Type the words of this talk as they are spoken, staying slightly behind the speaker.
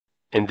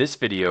In this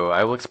video,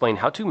 I will explain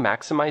how to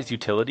maximize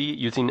utility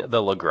using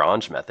the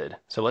Lagrange method.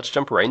 So let's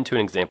jump right into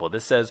an example.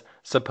 This says,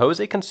 suppose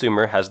a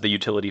consumer has the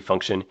utility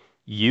function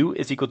u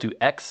is equal to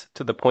x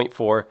to the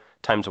 0.4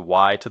 times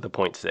y to the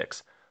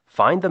 0.6.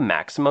 Find the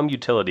maximum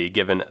utility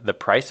given the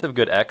price of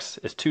good x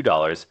is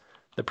 $2,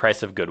 the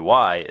price of good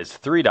y is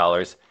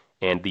 $3,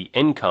 and the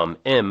income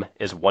m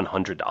is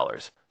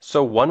 $100.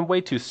 So one way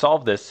to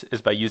solve this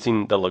is by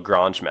using the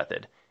Lagrange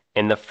method.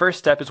 And the first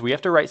step is we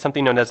have to write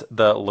something known as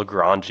the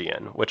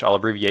Lagrangian, which I'll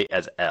abbreviate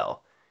as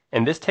L.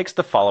 And this takes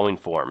the following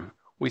form.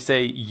 We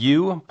say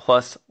u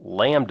plus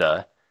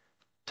lambda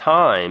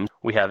times,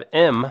 we have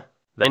m,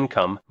 the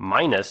income,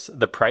 minus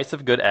the price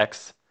of good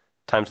x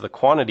times the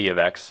quantity of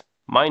x,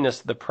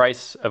 minus the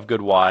price of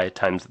good y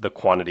times the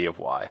quantity of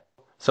y.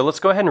 So let's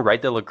go ahead and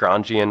write the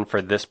Lagrangian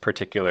for this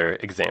particular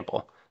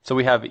example. So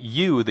we have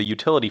u, the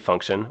utility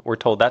function. We're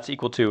told that's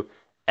equal to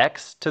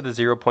x to the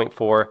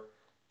 0.4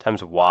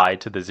 times y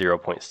to the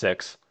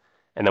 0.6,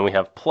 and then we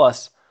have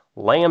plus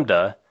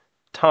lambda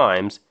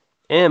times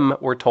m,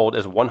 we're told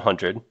is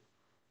 100,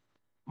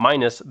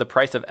 minus the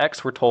price of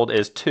x we're told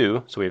is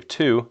 2, so we have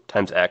 2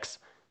 times x,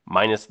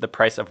 minus the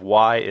price of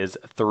y is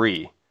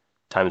 3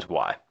 times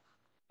y.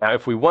 Now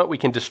if we want, we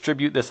can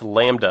distribute this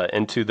lambda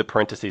into the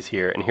parentheses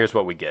here, and here's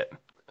what we get.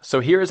 So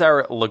here's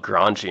our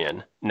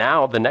Lagrangian.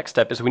 Now the next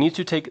step is we need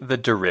to take the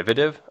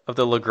derivative of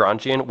the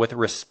Lagrangian with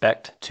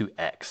respect to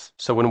x.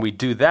 So when we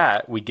do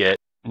that, we get,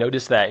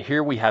 notice that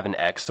here we have an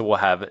x, so we'll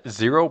have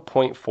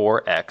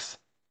 0.4x,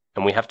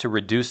 and we have to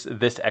reduce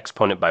this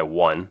exponent by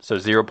 1. So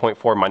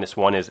 0.4 minus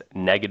 1 is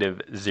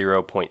negative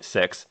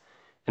 0.6.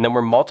 And then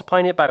we're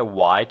multiplying it by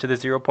y to the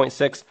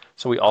 0.6,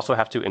 so we also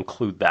have to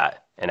include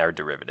that in our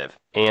derivative.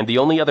 And the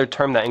only other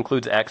term that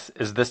includes x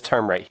is this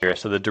term right here,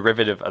 so the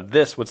derivative of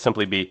this would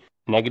simply be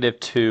negative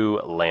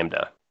 2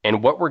 lambda.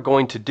 And what we're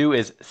going to do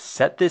is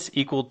set this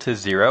equal to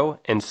 0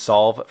 and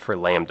solve for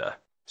lambda.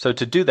 So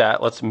to do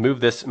that, let's move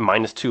this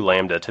minus 2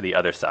 lambda to the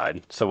other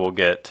side. So we'll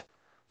get,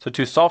 so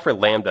to solve for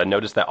lambda,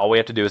 notice that all we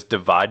have to do is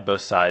divide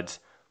both sides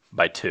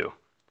by 2.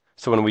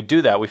 So when we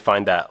do that, we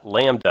find that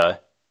lambda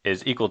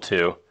is equal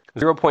to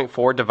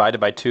 0.4 divided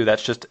by 2,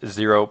 that's just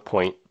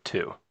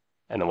 0.2.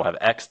 And then we'll have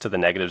x to the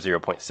negative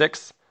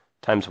 0.6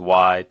 times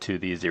y to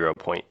the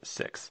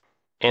 0.6.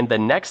 And the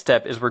next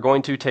step is we're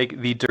going to take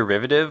the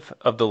derivative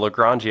of the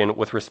Lagrangian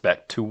with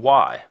respect to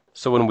y.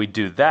 So when we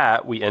do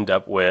that, we end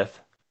up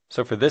with,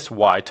 so for this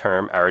y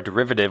term, our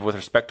derivative with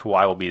respect to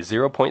y will be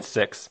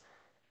 0.6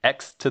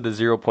 x to the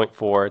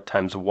 0.4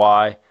 times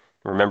y.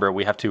 Remember,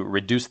 we have to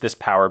reduce this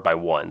power by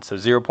 1. So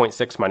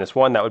 0.6 minus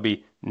 1, that would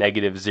be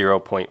negative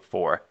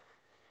 0.4.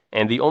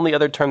 And the only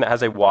other term that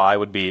has a y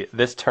would be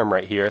this term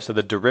right here. So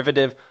the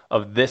derivative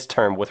of this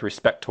term with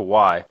respect to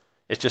y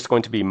is just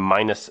going to be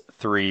minus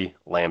 3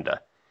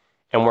 lambda.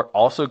 And we're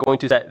also going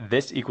to set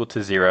this equal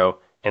to 0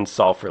 and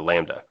solve for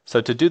lambda.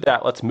 So to do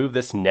that, let's move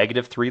this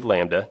negative 3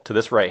 lambda to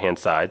this right-hand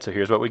side. So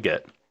here's what we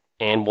get.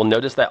 And we'll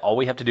notice that all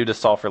we have to do to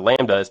solve for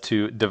lambda is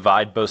to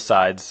divide both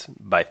sides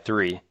by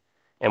 3.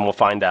 And we'll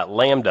find that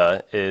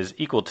lambda is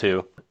equal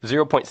to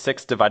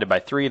 0.6 divided by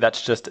 3.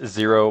 That's just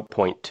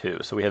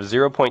 0.2. So we have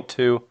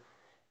 0.2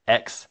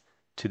 x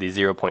to the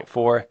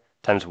 0.4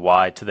 times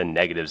y to the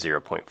negative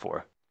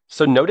 0.4.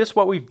 So notice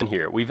what we've done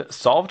here. We've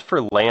solved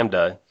for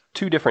lambda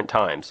 2 different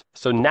times.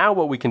 So now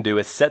what we can do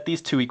is set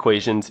these two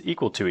equations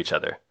equal to each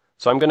other.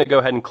 So I'm going to go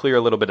ahead and clear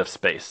a little bit of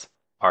space.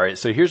 All right,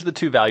 so here's the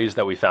two values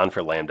that we found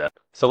for lambda.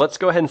 So let's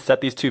go ahead and set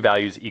these two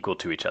values equal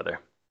to each other.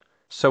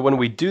 So when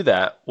we do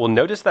that, we'll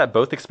notice that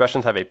both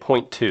expressions have a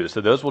 0.2,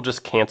 so those will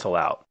just cancel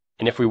out.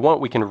 And if we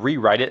want, we can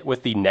rewrite it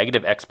with the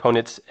negative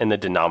exponents in the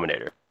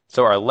denominator.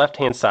 So our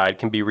left-hand side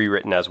can be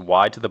rewritten as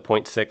y to the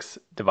 0.6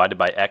 divided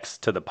by x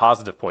to the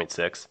positive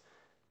 0.6.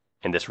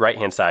 And this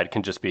right-hand side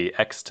can just be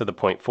x to the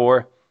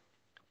 0.4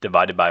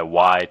 divided by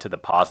y to the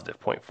positive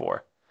 0.4.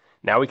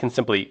 Now we can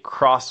simply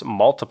cross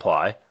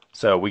multiply.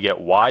 So we get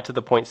y to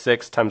the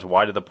 0.6 times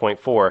y to the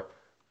 0.4.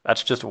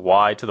 That's just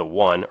y to the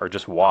 1, or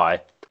just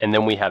y. And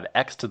then we have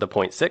x to the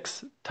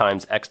 0.6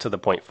 times x to the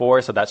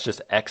 0.4. So that's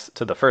just x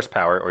to the first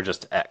power, or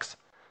just x.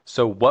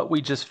 So what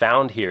we just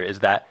found here is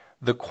that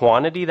the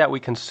quantity that we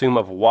consume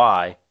of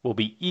y will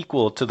be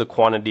equal to the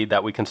quantity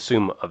that we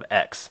consume of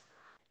x.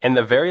 And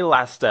the very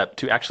last step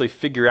to actually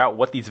figure out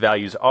what these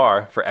values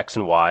are for x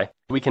and y,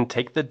 we can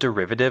take the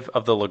derivative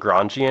of the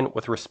Lagrangian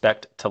with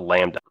respect to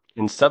lambda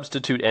and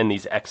substitute in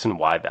these x and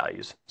y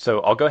values. So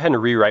I'll go ahead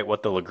and rewrite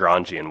what the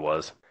Lagrangian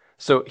was.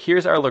 So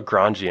here's our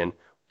Lagrangian.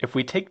 If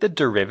we take the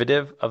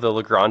derivative of the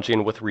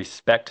Lagrangian with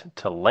respect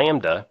to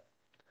lambda,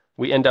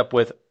 we end up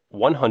with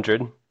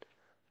 100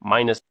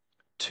 minus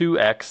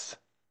 2x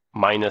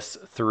minus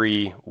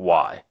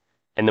 3y.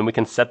 And then we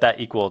can set that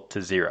equal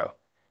to 0.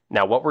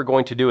 Now what we're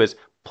going to do is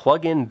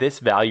plug in this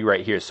value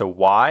right here. So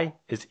y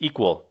is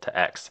equal to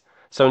x.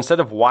 So instead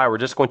of y, we're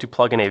just going to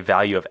plug in a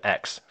value of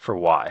x for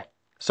y.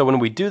 So when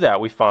we do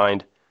that, we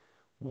find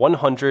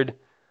 100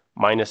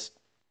 minus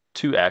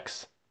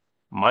 2x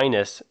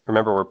minus,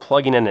 remember we're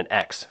plugging in an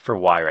x for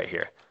y right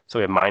here. So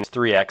we have minus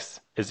 3x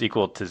is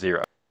equal to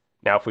 0.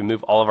 Now if we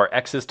move all of our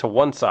x's to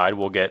one side,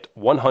 we'll get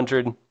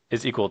 100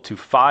 is equal to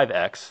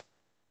 5x,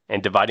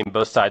 and dividing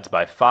both sides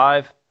by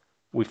 5,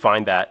 we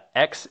find that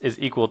x is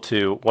equal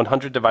to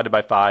 100 divided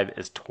by 5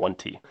 is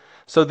 20.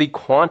 So the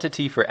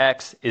quantity for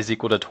x is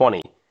equal to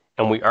 20,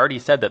 and we already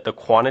said that the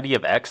quantity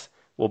of x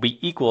will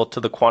be equal to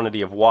the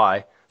quantity of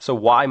y, so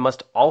y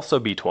must also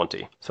be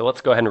 20. So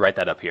let's go ahead and write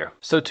that up here.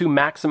 So to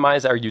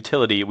maximize our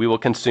utility, we will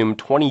consume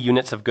 20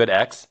 units of good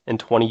x and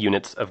 20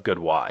 units of good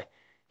y.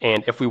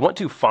 And if we want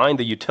to find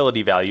the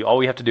utility value, all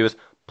we have to do is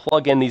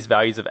plug in these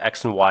values of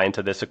x and y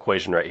into this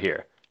equation right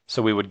here.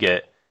 So we would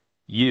get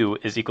u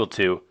is equal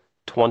to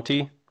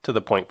 20 to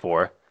the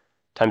 0.4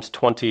 times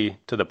 20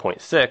 to the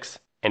 0.6.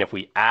 And if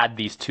we add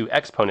these two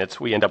exponents,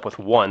 we end up with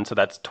 1. So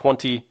that's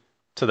 20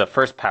 to the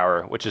first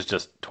power, which is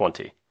just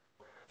 20.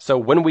 So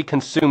when we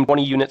consume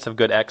 20 units of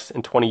good x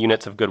and 20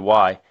 units of good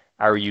y,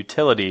 our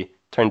utility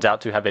turns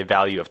out to have a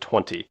value of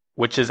 20,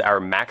 which is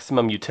our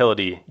maximum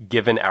utility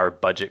given our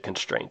budget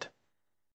constraint.